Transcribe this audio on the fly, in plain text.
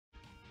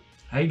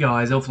Hey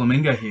guys, El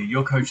Flamingo here,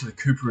 your coach of the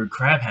Kooparoo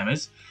Crab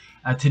Hammers.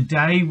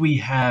 Today we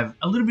have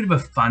a little bit of a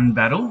fun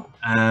battle.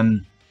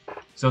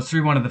 So it's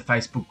through one of the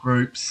Facebook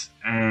groups,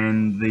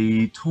 and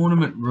the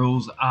tournament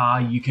rules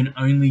are you can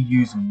only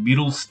use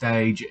middle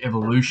stage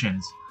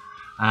evolutions.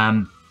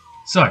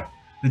 So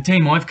the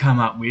team I've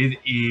come up with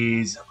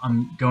is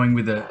I'm going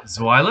with a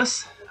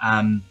Zweilous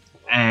and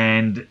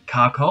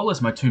Carkoal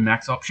as my two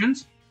max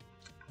options.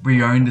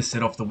 Brion to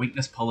set off the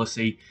weakness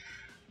policy,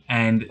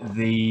 and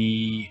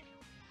the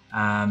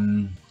a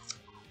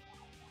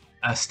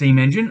steam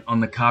engine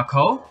on the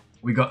Carkoal.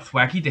 We got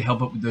Thwacky to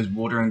help up with those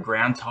water and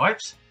ground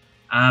types.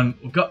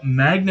 We've got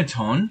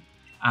Magneton,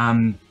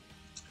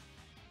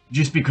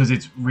 just because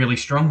it's really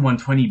strong,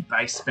 120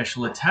 base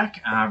special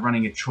attack,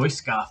 running a choice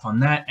scarf on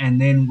that. And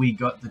then we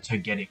got the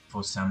Togetic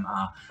for some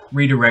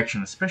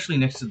redirection, especially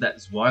next to that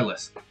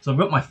Zweilous. So I've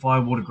got my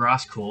Fire, Water,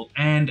 Grass Call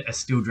and a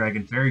Steel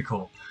Dragon Fairy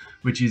Call,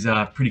 which is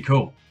pretty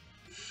cool.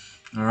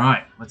 All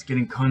right, let's get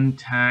in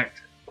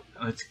contact.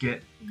 Let's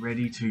get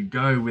ready to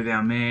go with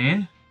our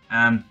man.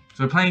 So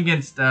we're playing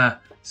against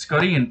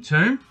Scotty and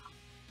Tomb.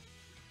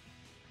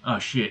 Oh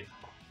shit.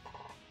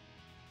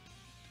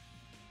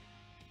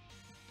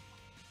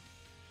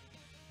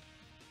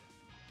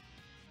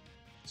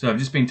 So I've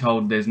just been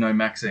told there's no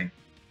maxing.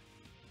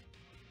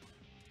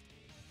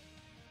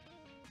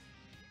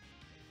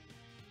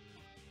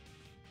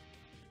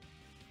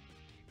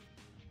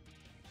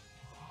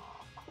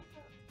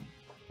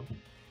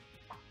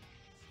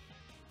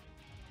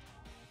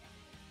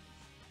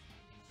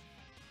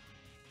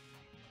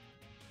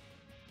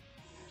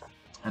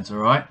 That's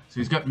alright. So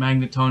he's got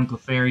Magneton,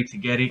 Clefairy,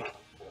 Togetic.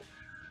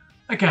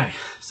 Okay,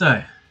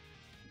 so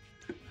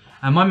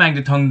my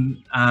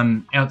Magneton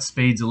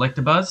outspeeds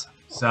Electabuzz.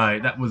 So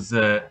that was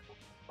the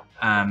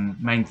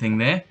main thing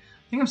there. I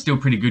think I'm still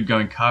pretty good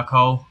going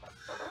Carkoal.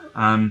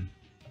 So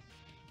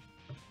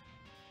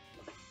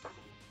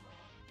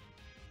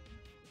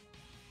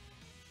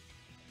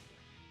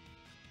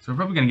we're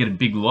probably going to get a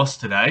big loss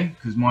today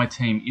because my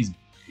team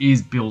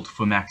is built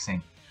for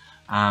maxing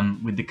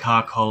with the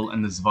Carkoal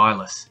and the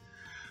Zweilous.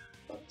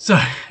 So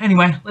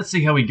anyway, let's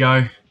see how we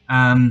go.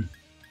 I'll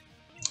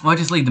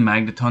just leave the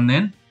Magneton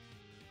then.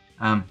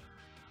 I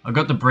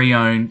got the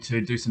Brion to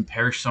do some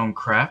Perish Song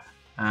crap.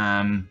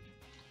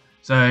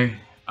 So,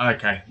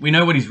 okay, we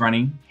know what he's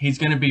running. He's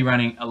going to be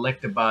running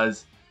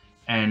Electabuzz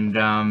and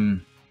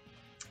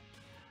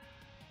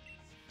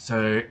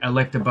so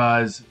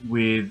Electabuzz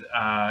with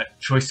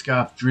Choice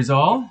Scarf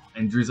Drizzile,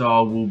 and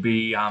Drizzile will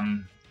be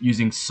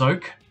using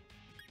Soak.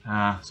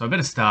 So I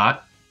better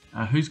start.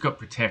 Who's got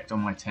Protect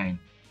on my team?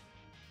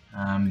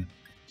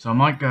 So I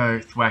might go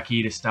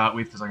Thwacky to start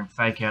with because I can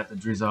fake out the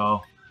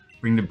Drizzile,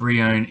 bring the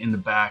Brion in the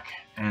back,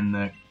 and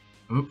the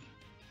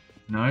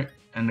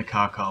and the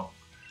Carkoal.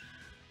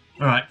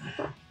 Alright,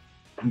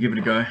 I'll give it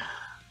a go.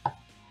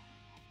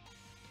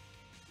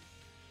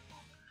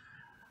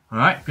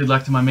 Alright, good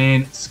luck to my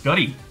man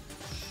Scotty.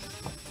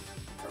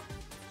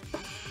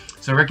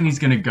 So I reckon he's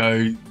going to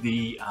go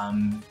the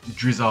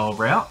Drizzile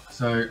route.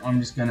 So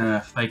I'm just going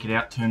to fake it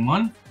out turn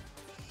one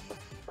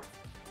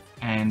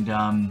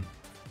and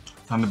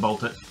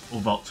Thunderbolt it or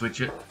Volt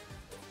Switch it.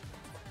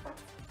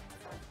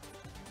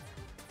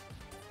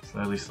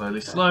 Slowly,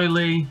 slowly,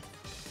 slowly.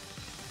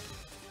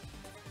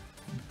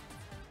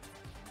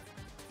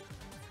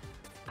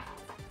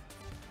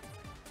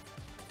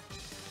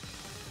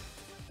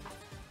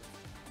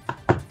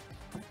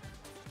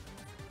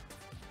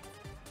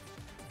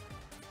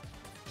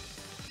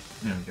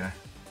 There we go.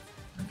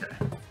 Okay.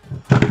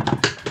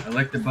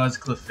 Electabuzz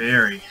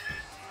Clefairy.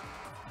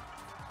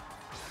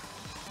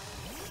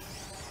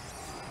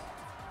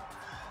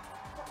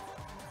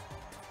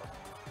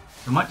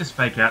 So I might just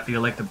fake out the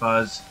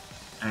Electabuzz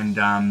and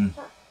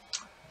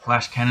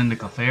Flash Cannon the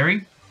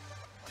Clefairy.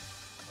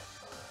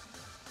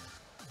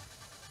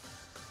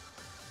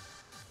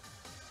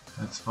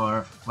 Let's fire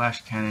off a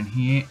Flash Cannon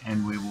here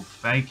and we will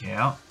fake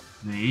out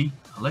the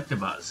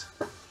Electabuzz.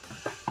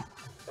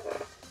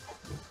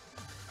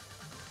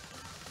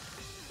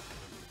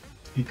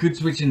 He could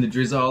switch in the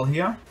Drizzile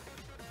here.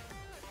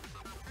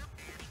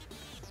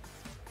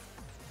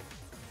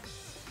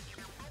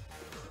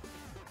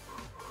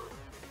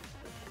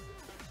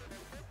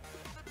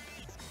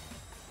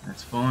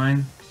 That's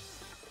fine.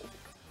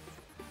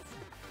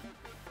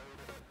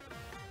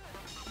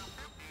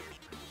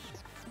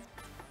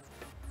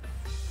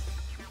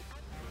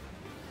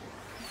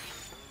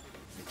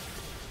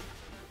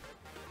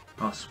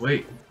 Oh,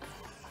 sweet.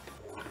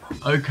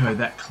 Oko,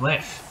 that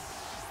Clef.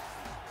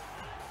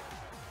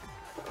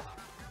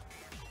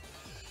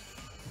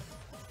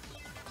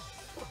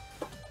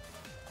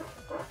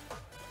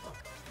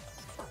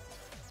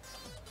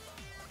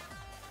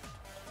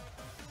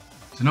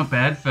 So not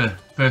bad for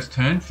first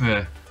turn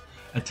for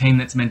a team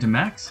that's meant to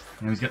max.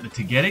 Now he's got the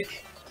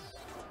Togetic.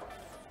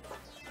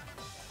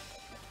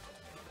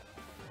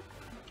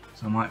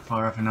 So I might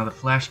fire off another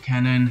Flash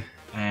Cannon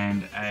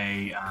and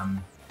a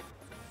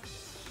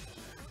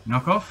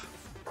knockoff.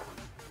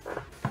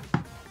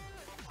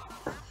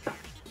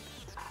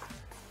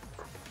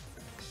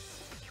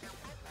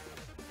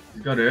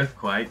 He's got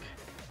Earthquake.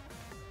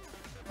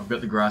 I've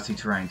got the grassy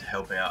terrain to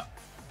help out.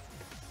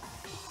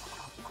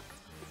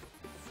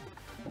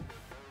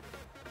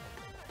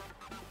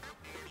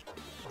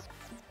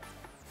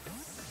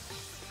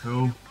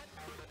 Cool.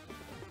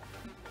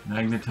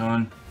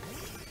 Magneton.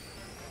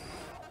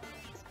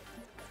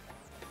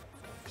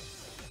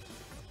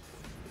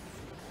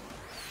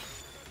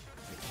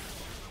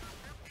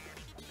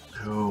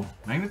 Cool.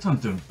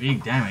 Magneton's doing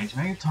big damage.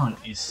 Magneton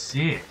is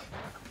sick.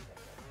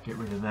 Get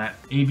rid of that.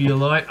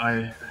 Eviolite,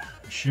 I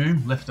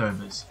assume.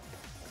 Leftovers.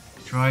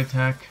 Try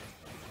attack.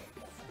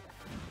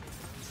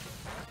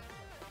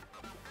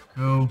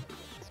 Cool.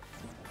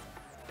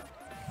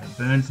 That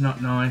burn's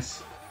not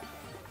nice.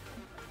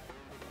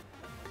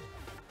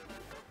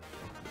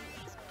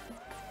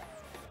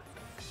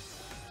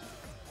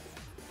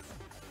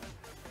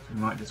 We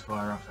might just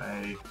fire off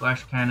a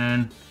flash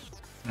cannon,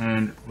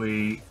 and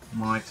we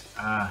might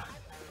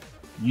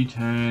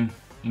U-turn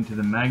into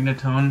the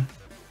Magneton.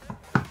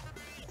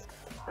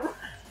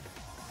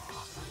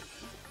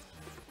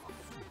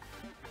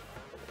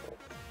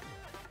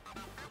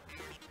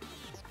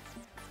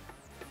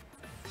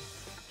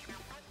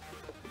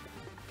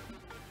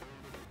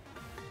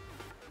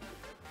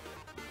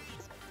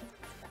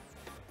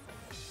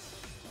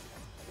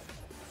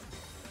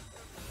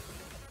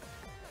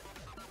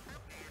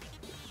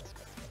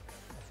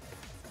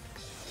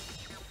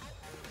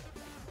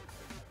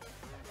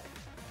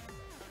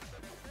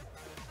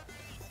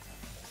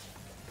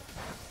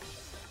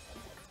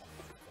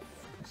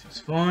 This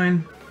is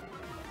fine.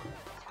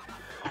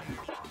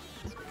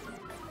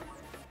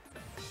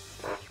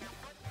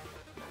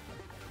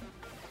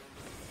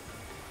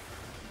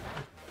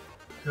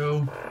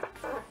 Cool.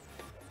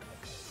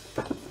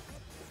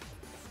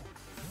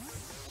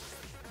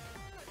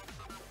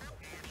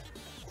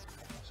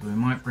 So we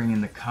might bring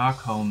in the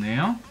Carkoal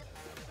now,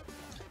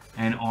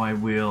 and I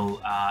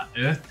will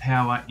Earth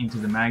Power into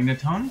the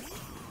Magneton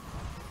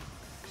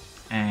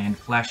and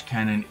Flash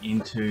Cannon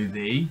into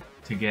the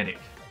Togetic.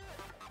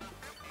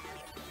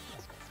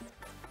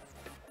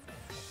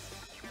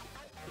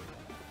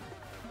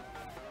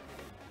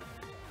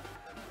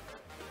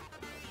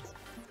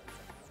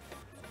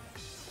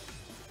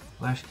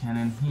 Flash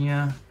Cannon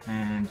here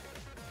and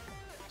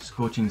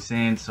Scorching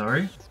Sand,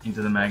 sorry,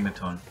 into the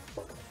Magneton.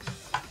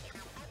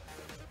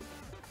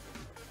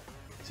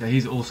 So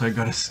he's also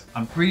got a,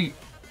 I'm pretty,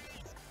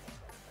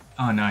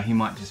 oh no, he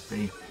might just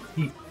be,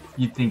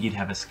 you'd think he'd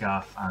have a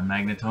Scarf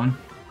Magneton.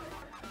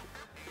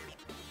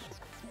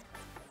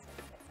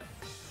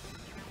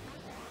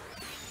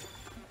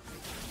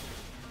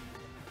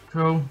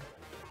 Cool.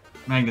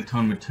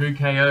 Magneton with 2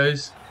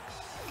 KOs.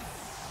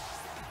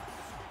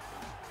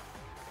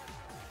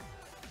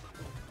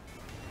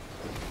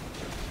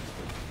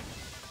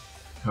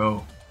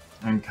 Cool.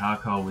 And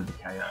Carkoal with the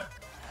KO.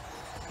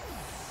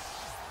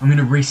 I'm going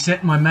to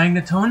reset my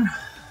Magneton,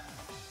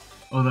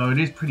 although it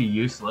is pretty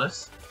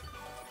useless.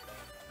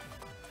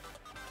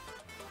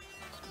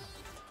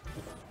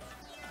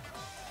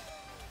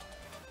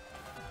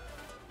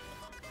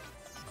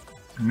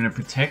 I'm going to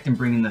protect and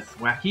bring in the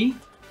Thwacky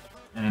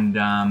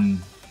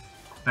and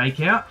Fake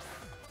Out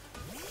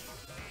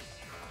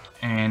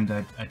and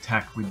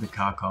attack with the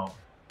Carkoal.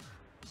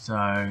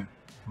 So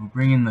we'll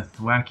bring in the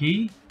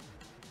Thwacky.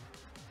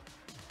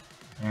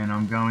 And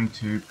I'm going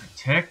to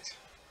protect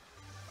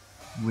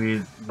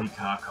with the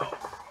Carkoal.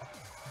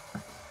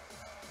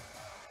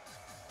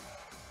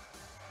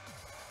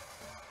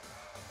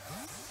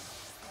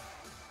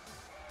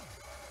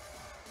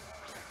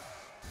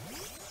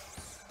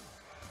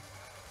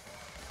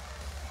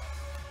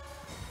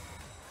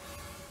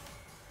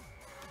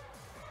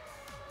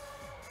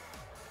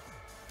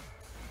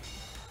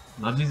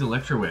 Loves his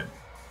Electro Web.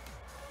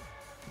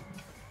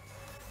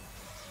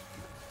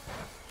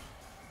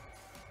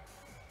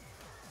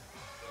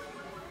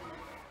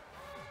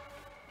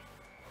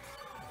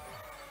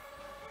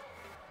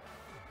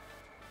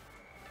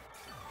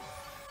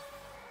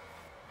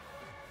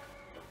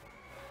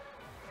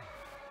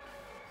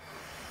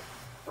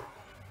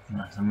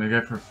 Right, so I'm going to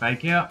go for a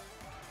Fake Out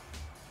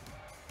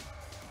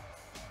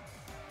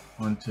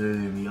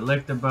onto the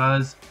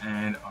Electabuzz,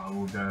 and I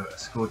will go a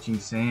Scorching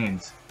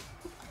Sands.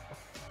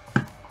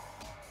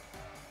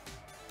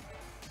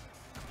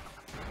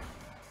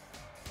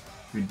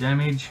 Good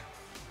damage.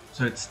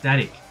 So it's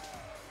static.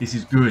 This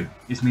is good.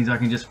 This means I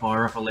can just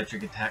fire off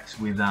electric attacks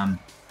with my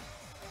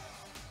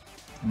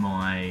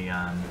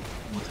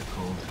what's it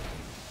called?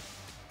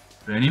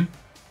 Burn him.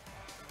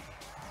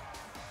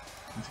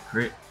 That's a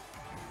crit.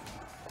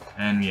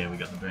 And yeah, we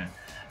got the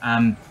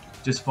burn.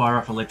 Just fire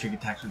off electric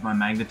attacks with my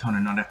Magneton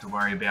and not have to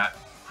worry about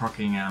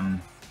proccing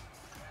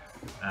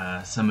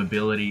some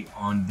ability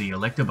on the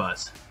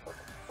Electabuzz.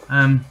 So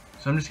I'm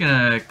just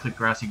going to click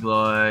Grassy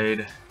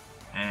Glide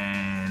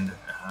and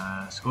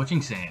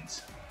Scorching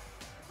Sands.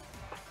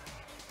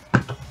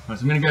 Right, so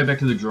I'm going to go back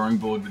to the drawing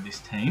board with this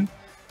team.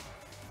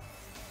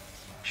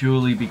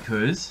 Purely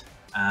because,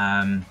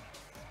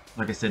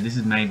 like I said, this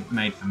is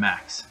made for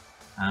Max.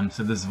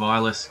 So this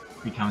Violet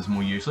becomes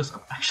more useless. I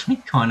actually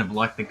kind of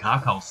like the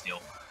Carkoal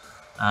still.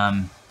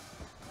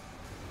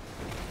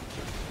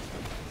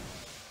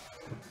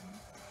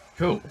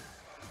 Cool.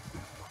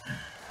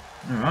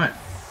 Alright.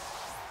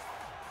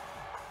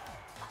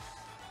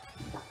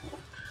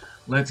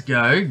 Let's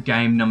go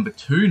game number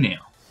 2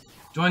 now.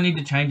 Do I need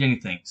to change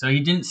anything? So he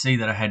didn't see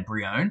that I had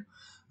Brion.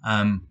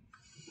 I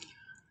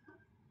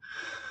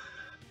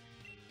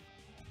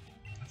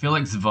feel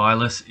like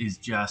Zvilis is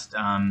just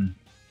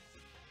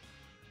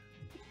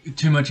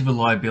too much of a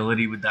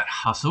liability with that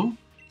hustle.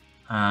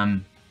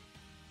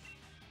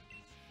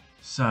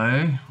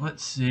 So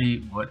let's see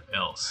what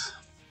else.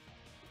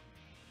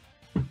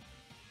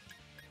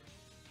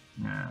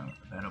 Now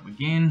that up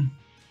again.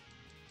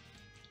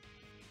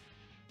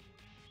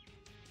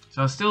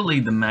 So I'll still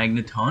lead the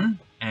Magneton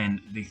and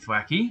the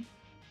Thwacky.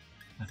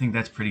 I think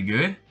that's pretty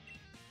good.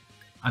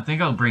 I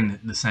think I'll bring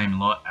the same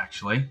lot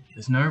actually.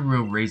 There's no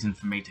real reason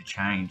for me to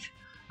change.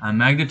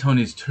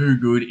 Magneton is too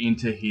good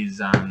into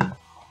his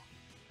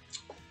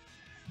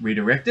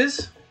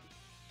redirectors.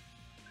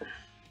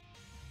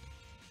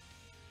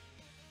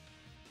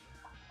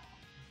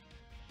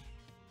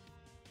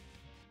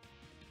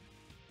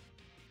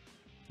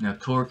 Now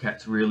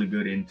Torracat's really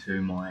good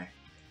into my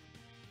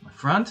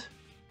front.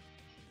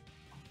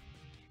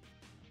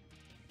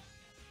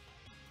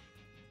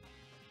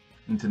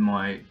 Into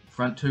my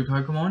front 2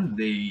 Pokemon,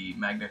 the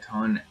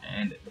Magneton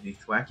and the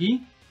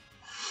Thwacky.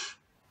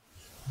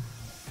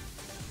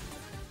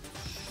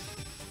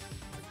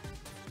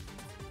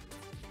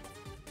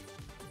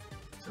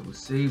 So we'll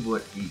see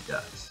what he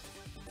does.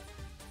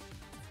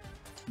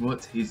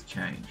 What's his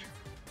change?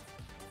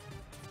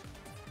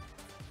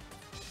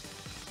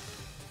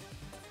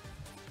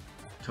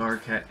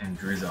 Torracat and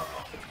Drizzle.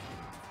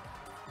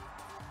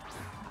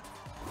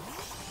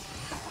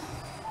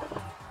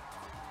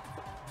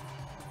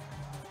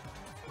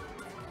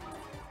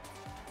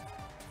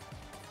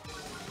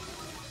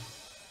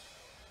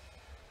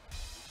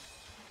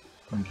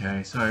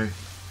 Okay, so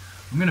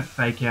I'm going to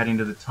fake out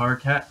into the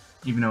Torracat,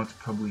 even though it's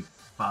probably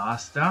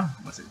faster.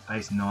 What's it,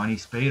 base 90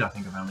 speed? I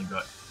think I've only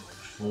got like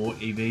 4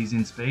 EVs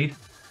in speed.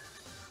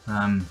 No,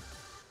 I'm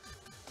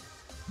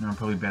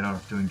probably better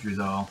off doing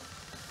Drizzle.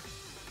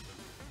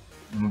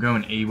 And we'll go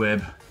in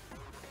E-Web.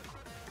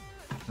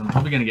 So I'm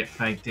probably going to get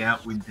faked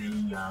out with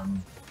the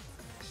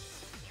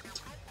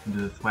into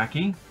the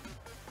Thwacky.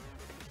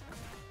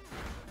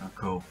 Oh,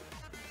 cool.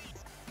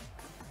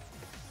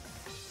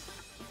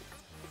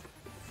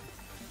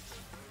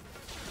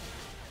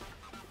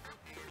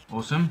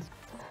 Awesome.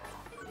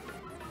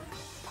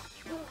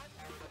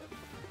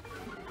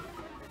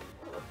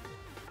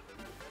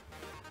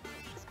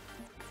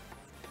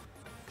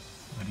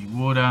 Muddy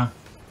water.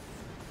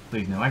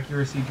 Please no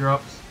accuracy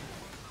drops.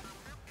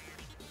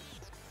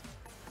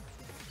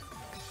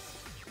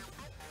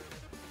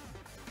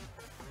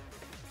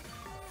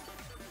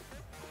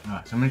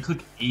 Alright, so I'm going to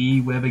click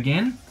E-Web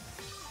again.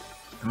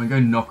 I'm going to go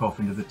knock off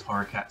into the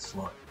Torracat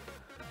slot.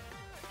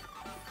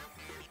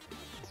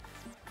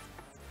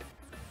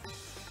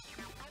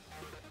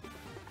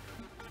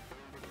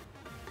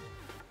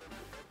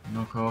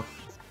 Knock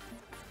off.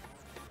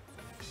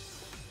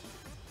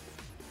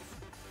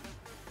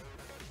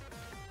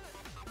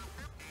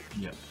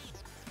 Yep.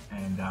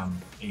 And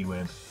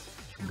E-Web.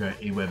 We'll go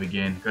E-Web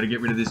again. Got to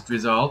get rid of this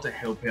Drizzle to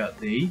help out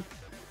the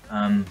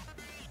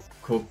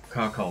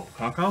Carkoal.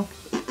 Carkoal?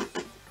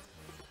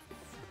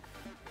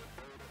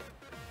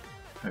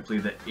 Hopefully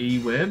the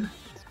E-Web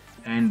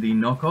and the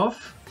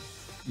knockoff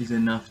is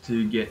enough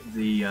to get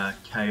the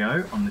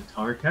KO on the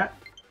Torracat.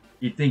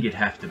 You'd think it'd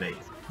have to be.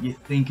 You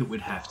think it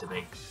would have to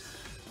be.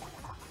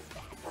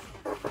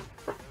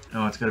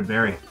 Oh, it's got a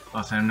berry.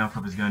 Last time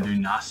knockoff is going to do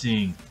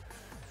nothing.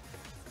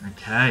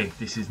 Okay,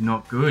 this is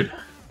not good.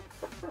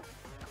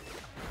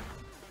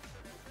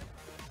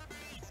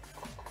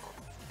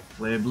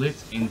 Flare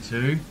Blitz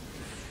into,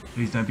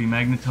 please don't be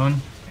Magneton,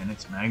 and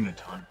it's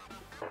Magneton.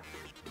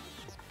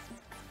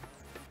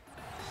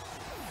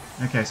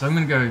 Okay, so I'm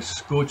going to go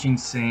Scorching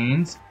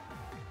Sands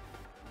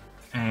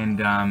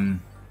and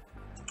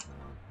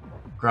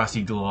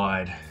Grassy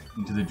Glide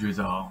into the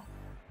Drizzle.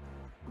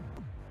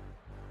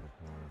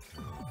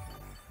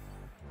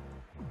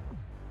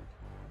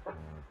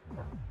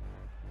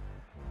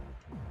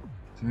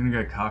 So I'm going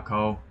to go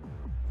Carkoal.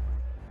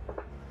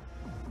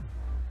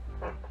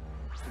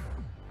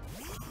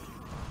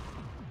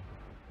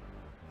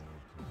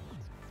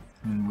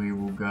 And we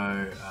will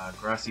go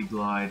Grassy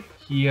Glide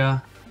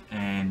here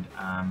and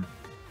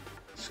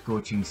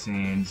Scorching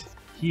Sands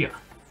here.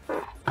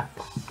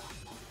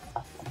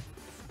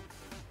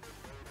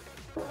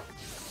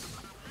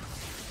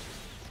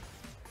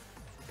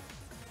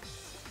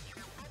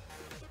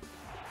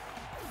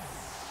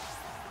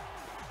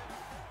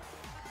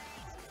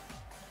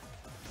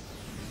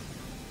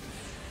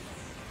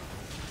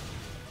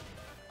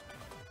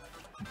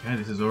 Okay,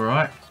 this is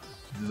alright.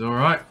 This is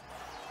alright.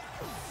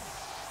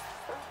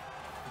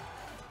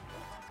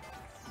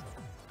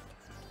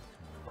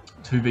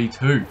 Two v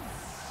 2.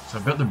 So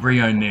I've got the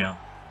Brion now.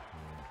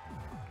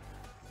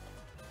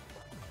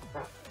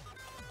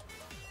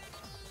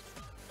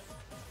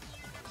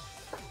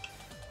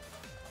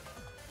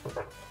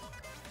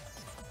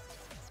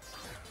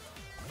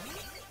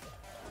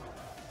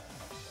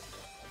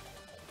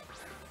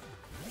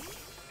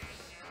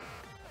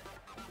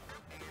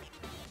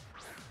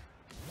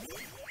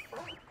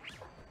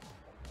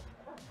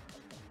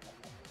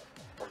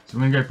 So I'm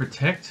going to go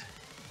Protect,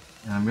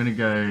 and I'm going to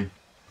go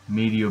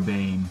Meteor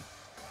Beam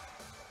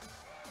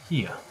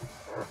here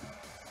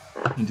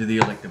into the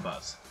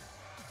Electabuzz.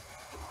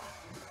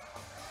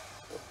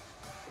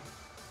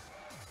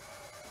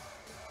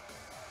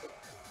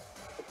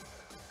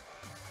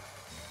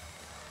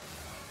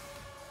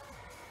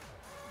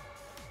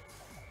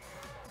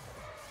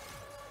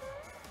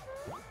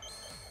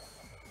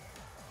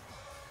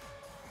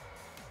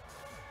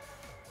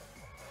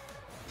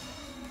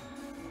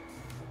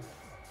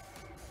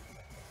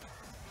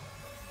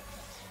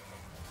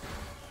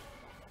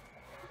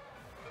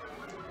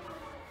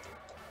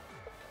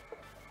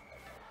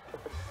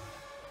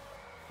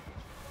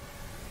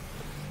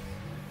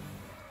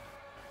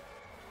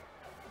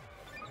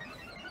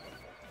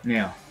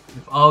 Now,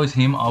 if I was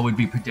him, I would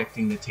be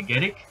protecting the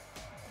Togetic.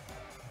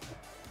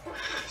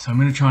 So I'm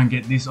going to try and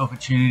get this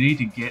opportunity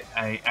to get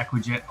a Aqua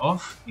Jet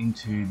off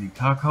into the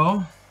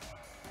Carkoal.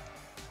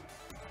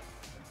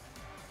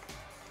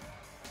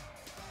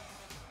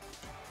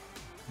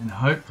 And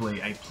hopefully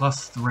a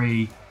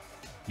 +3.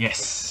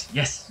 Yes,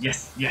 yes,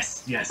 yes,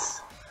 yes,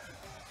 yes.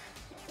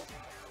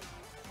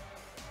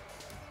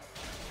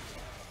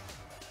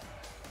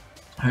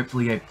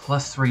 Hopefully a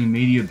 +3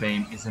 Meteor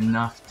Beam is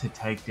enough to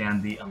take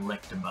down the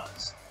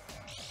Electabuzz.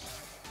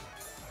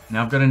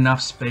 Now I've got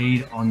enough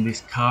speed on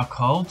this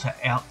Carkoal to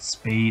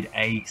outspeed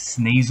a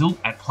Sneasel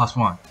at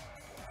 +1.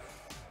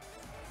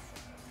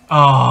 Oh,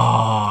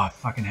 I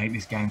fucking hate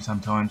this game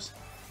sometimes.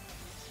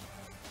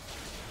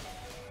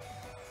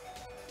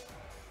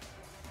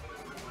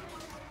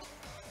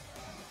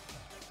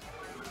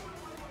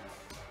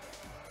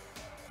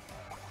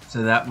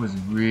 So that was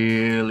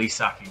really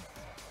sucky.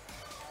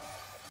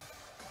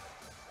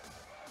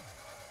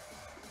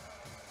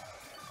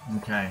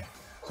 Okay,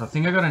 so I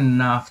think I got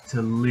enough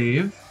to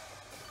live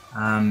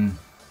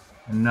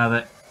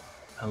another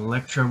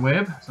Electro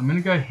Web. So I'm going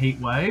to go Heat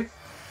Wave.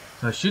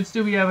 So I should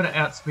still be able to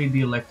outspeed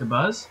the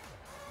Electabuzz.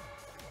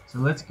 So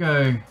let's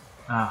go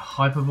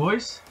Hyper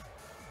Voice,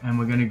 and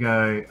we're going to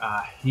go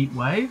Heat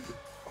Wave.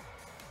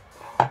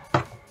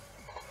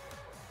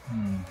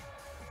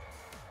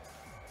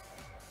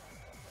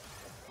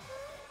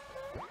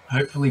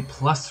 Hopefully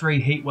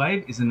 +3 Heat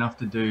Wave is enough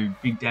to do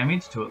big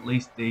damage to at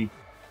least the...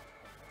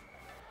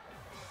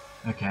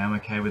 Okay, I'm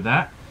okay with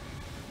that.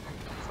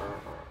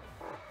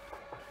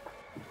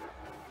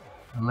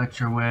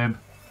 Electro Web.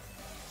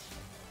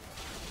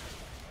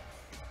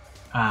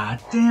 Ah,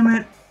 damn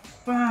it.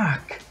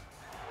 Fuck.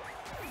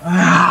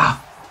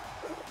 Ah.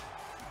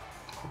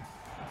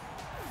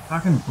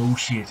 Fucking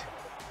bullshit.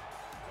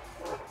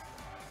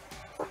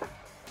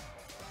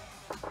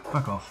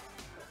 Fuck off.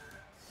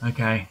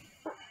 Okay.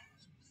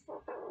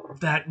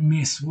 That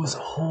miss was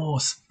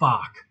horse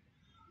fuck.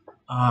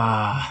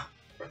 Ah.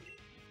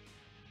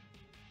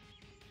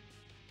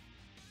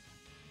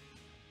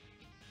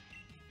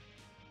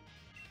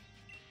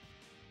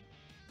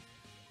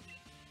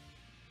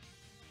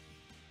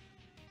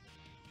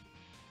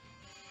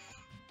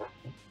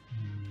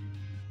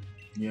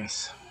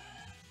 Yes.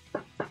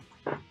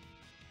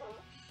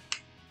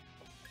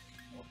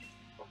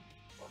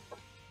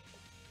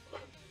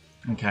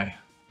 Okay.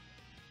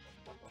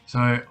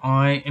 So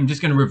I am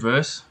just going to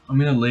reverse. I'm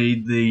going to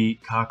lead the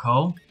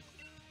Carkoal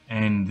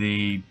and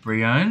the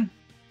Brion,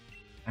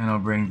 and I'll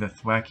bring the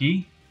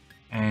Thwacky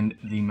and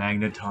the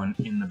Magneton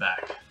in the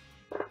back.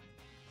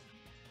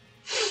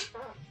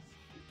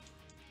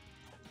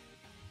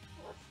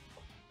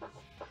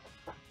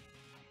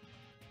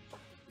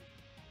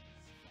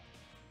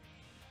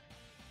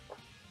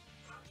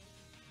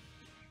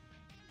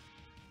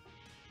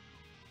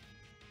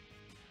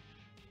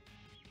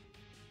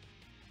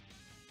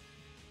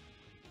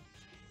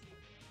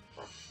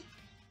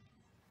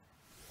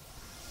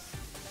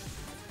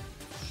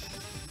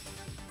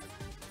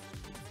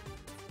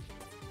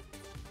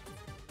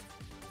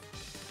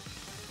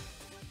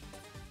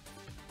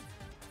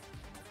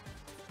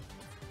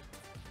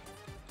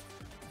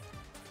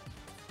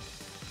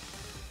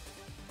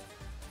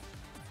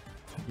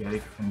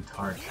 Togetic and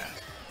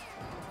Torracat.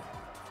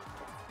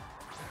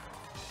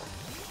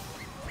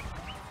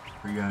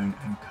 Brion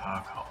and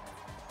Carkoal.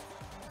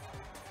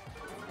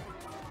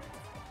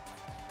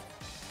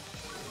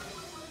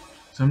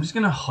 So I'm just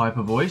going to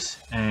Hyper Voice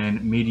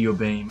and Meteor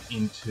Beam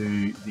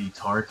into the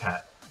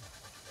Torracat,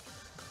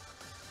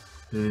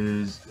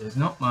 because there's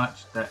not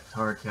much that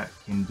Torracat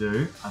can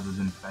do other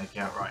than Fake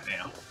Out right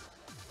now.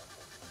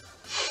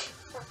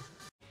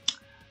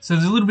 So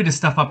there's a little bit of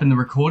stuff up in the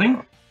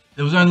recording.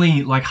 There was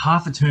only like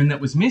half a turn that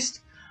was missed,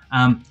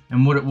 and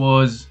what it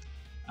was,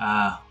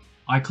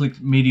 I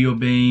clicked Meteor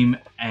Beam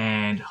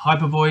and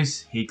Hyper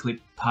Voice, he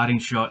clicked Parting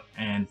Shot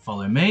and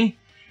Follow Me.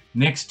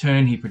 Next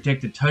turn he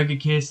protected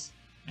Togekiss,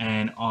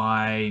 and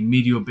I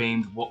Meteor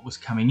Beamed what was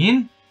coming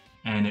in,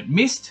 and it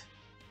missed.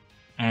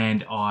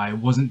 and I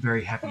wasn't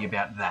very happy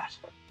about that.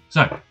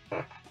 So,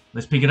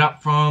 let's pick it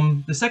up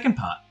from the second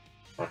part.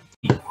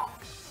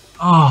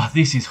 Oh,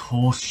 this is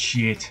horse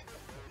shit.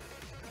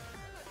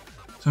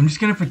 So I'm just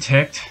going to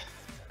protect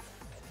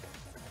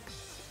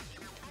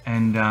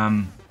and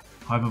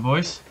hyper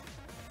voice.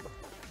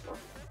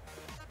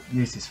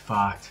 This is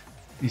fucked.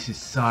 This is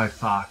so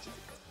fucked.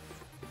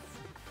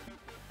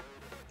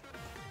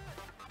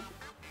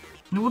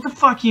 Now, what the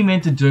fuck are you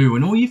meant to do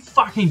when all you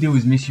fucking do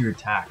is miss your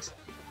attacks?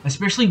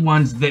 Especially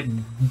ones that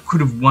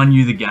could have won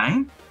you the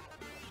game?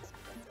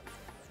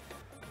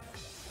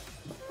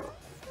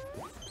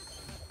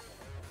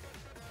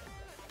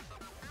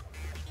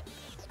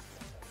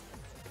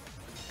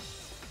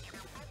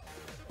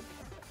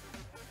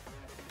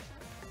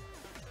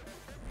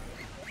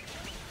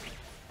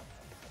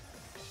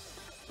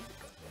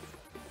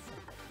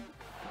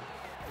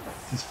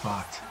 This is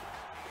fucked.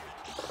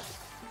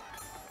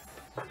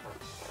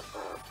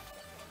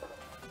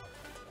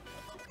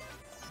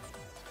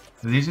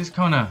 So this just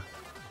kind of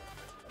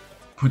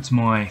puts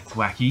my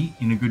Thwacky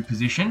in a good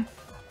position,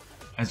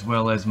 as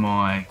well as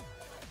my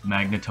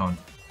Magneton.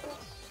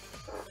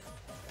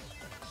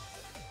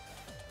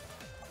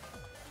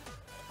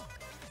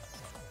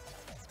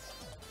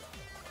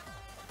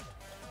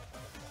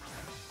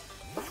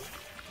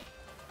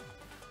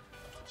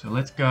 So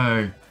let's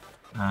go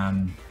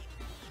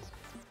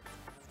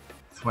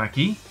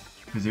Thwacky,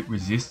 because it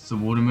resists the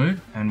water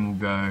move, and we'll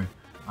go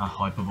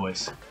Hyper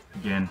Voice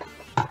again.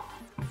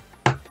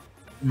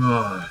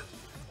 Oh,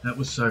 that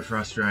was so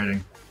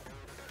frustrating.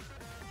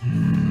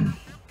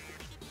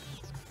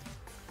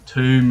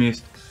 2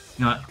 missed.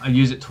 No, I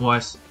use it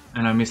twice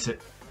and I miss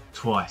it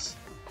twice.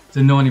 It's a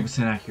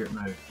 90% accurate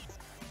move.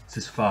 This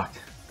is fucked.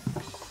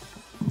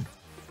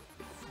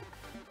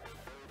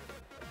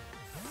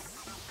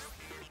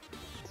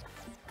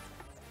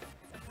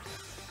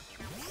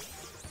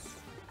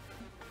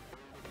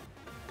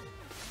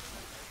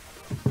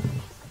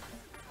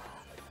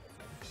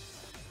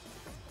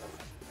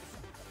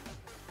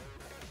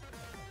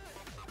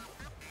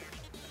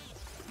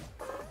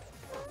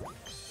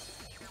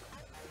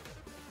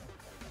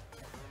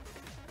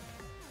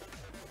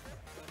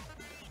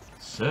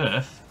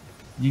 Surf?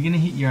 You're gonna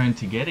hit your own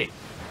Togetic.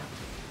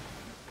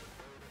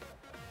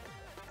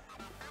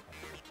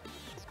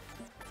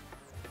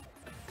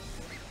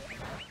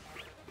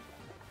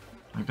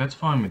 Like, that's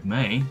fine with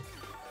me.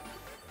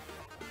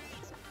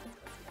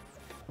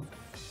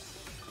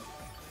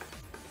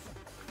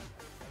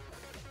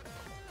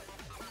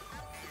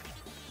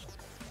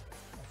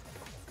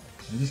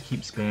 I just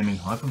keep spamming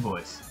Hyper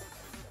Voice.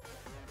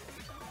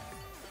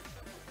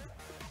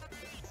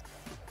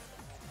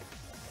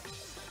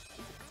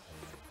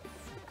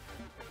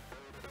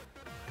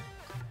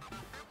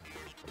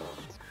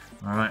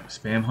 Alright,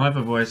 spam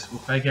Hyper Voice.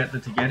 We'll fake out the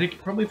Togetic,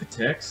 probably for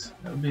Tex.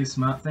 That would be a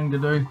smart thing to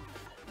do.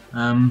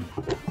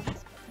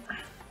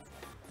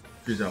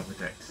 Drizzle for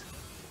Tex.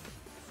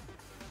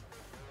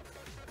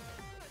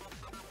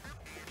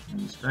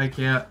 Use fake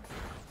out.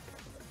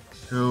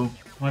 Cool.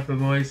 Hyper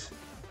Voice.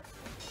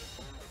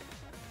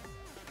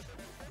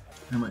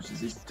 How much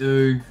does this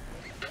do?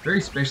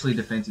 Very specially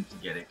defensive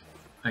Togetic.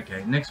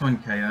 Okay, next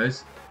one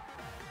KOs.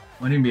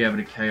 Won't even be able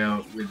to KO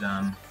it with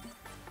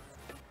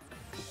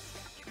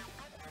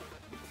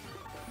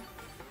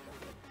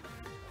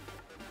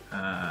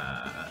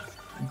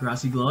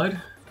Grassy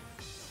Glide.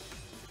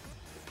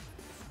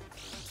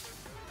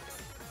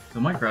 So I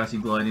might Grassy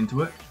Glide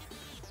into it.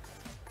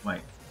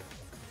 Wait.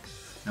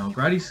 Now I'll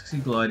Grassy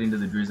Glide into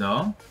the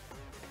Drizzle.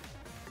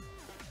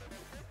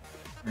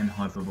 And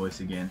Hyper Voice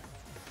again.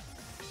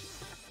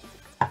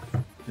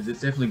 Because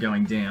it's definitely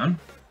going down.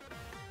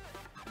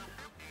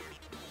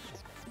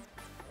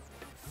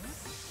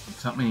 If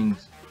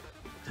something's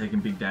taking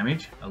big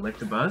damage,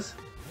 Electabuzz.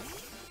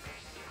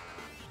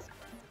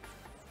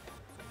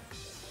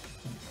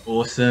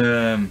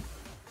 Awesome.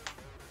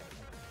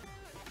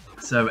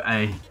 So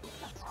a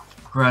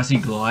Grassy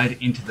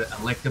Glide into the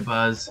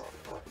Electabuzz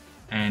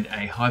and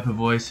a Hyper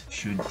Voice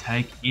should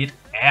take it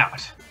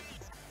out.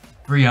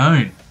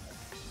 Brion.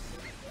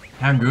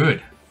 How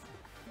good.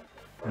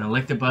 And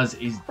Electabuzz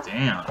is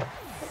down.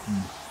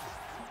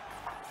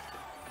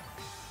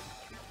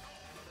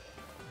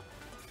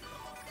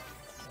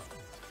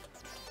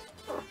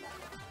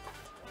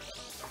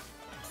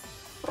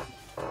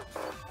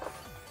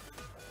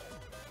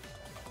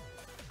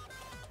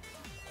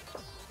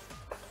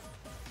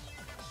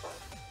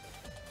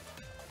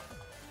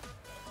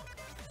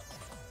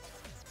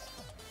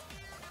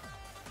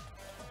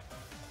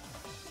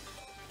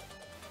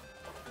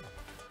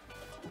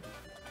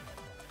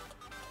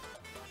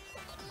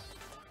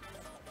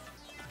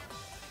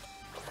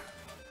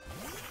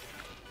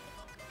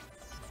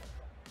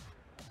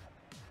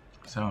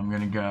 So I'm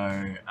going to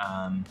go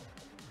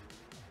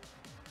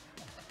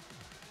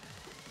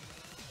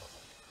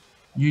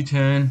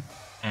U-turn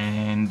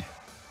and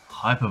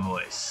Hyper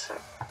Voice.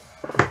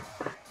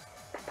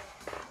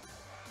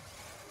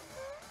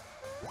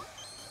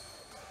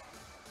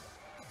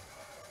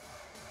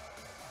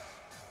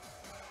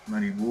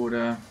 Muddy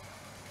Water.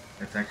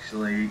 That's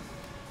actually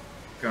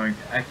going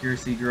to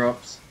accuracy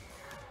drops.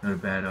 Not a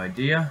bad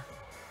idea.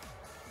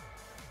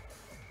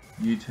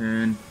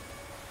 U-turn.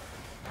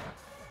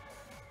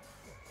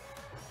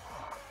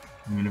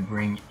 I'm going to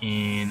bring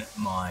in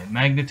my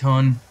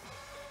Magneton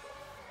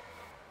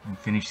and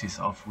finish this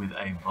off with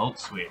a Volt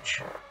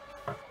Switch.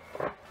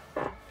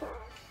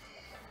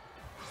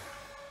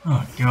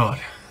 Oh god.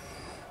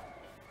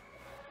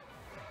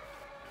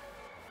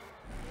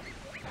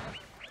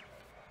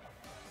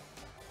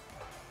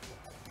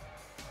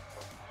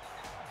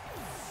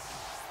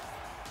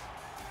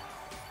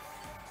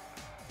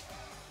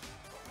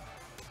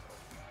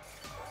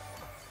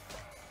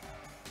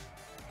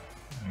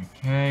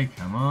 Okay,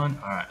 come on.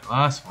 Alright,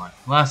 last one.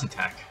 Last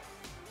attack.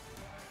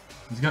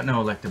 He's got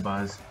no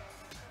Electabuzz.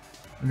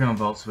 We're going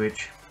Volt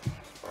Switch.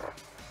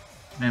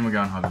 And we're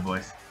going Hyper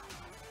Voice.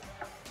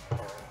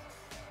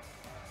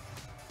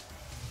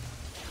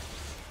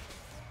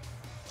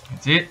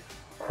 That's it.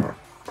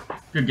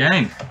 Good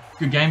game.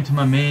 Good game to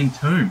my man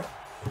Tomb.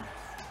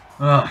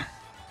 Ugh.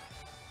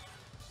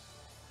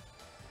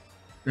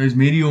 Those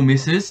Meteor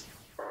misses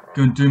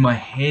gonna do my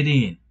head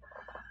in.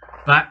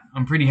 But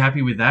I'm pretty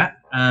happy with that.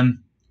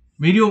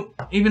 Meteor,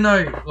 even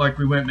though like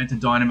we weren't meant to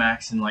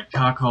Dynamax and like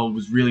Carkoal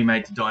was really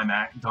made to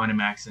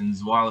Dynamax and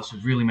Zweilous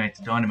was really made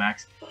to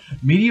Dynamax,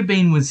 Meteor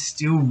Beam was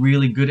still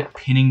really good at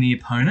pinning the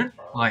opponent.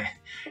 Like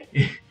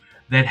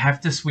they'd have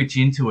to switch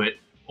into it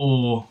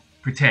or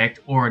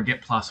protect or I'd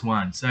get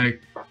 +1. So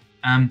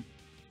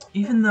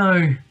even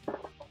though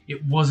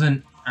it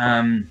wasn't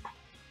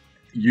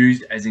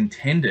used as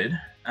intended,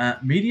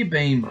 Meteor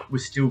Beam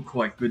was still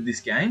quite good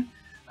this game,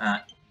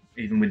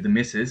 even with the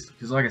misses,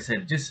 because like I said,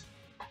 it just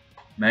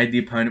made the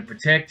opponent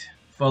protect,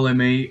 follow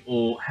me,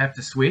 or have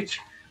to switch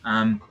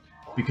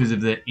because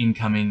of the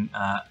incoming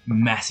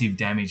massive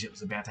damage that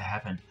was about to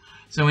happen.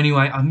 So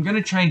anyway, I'm going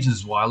to change the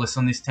Zweilous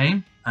on this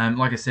team.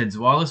 Like I said,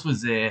 Zweilous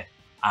was there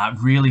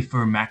really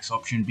for a max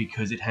option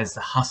because it has the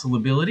hustle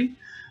ability,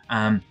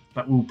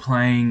 but we were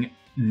playing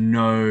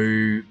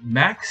no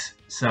max,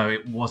 so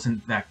it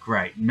wasn't that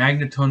great.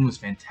 Magneton was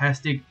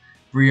fantastic.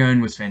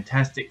 Brion was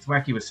fantastic,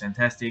 Thwacky was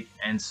fantastic,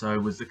 and so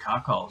was the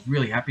Carkoal. I was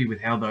really happy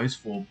with how those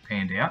four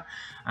panned out.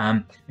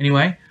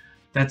 Anyway,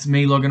 that's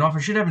me logging off. I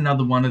should have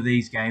another one of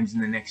these games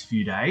in the next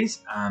few days,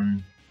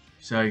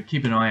 so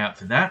keep an eye out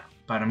for that,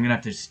 but I'm going to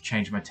have to just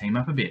change my team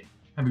up a bit.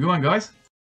 Have a good one, guys.